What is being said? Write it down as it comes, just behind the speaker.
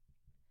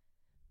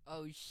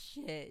Oh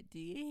shit, do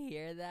you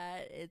hear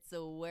that? It's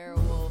a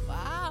werewolf.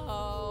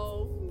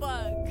 Ow!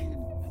 Fuck!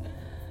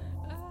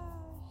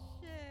 Oh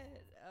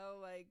shit. Oh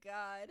my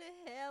god.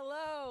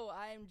 Hello,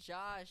 I'm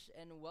Josh,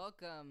 and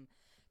welcome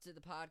to the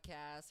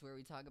podcast where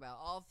we talk about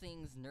all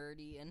things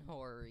nerdy and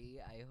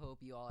horror-y. I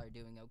hope you all are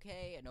doing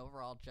okay and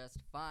overall just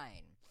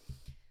fine.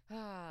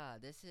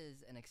 This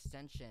is an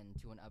extension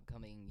to an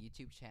upcoming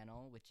YouTube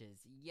channel, which is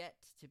yet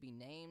to be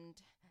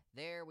named.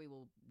 There we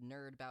will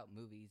nerd about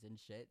movies and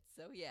shit.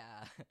 So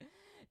yeah,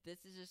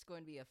 this is just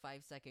going to be a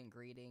 5-second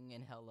greeting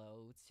and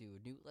hello to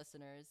new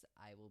listeners.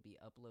 I will be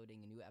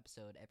uploading a new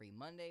episode every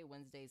Monday,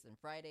 Wednesdays, and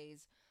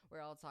Fridays,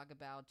 where I'll talk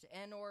about,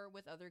 and or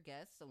with other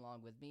guests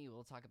along with me,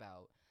 we'll talk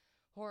about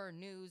horror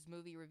news,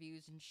 movie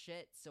reviews, and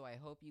shit. So I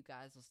hope you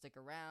guys will stick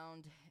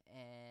around.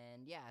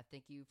 And yeah,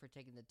 thank you for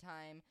taking the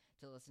time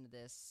to listen to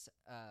this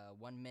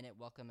 1 minute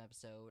welcome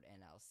episode.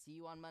 And I'll see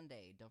you on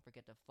Monday. Don't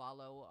forget to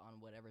follow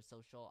on whatever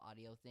social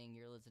audio thing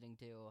you're listening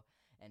to.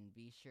 And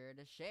be sure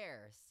to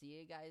share. See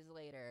you guys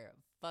later.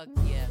 Fuck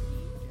yeah.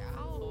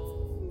 Ciao.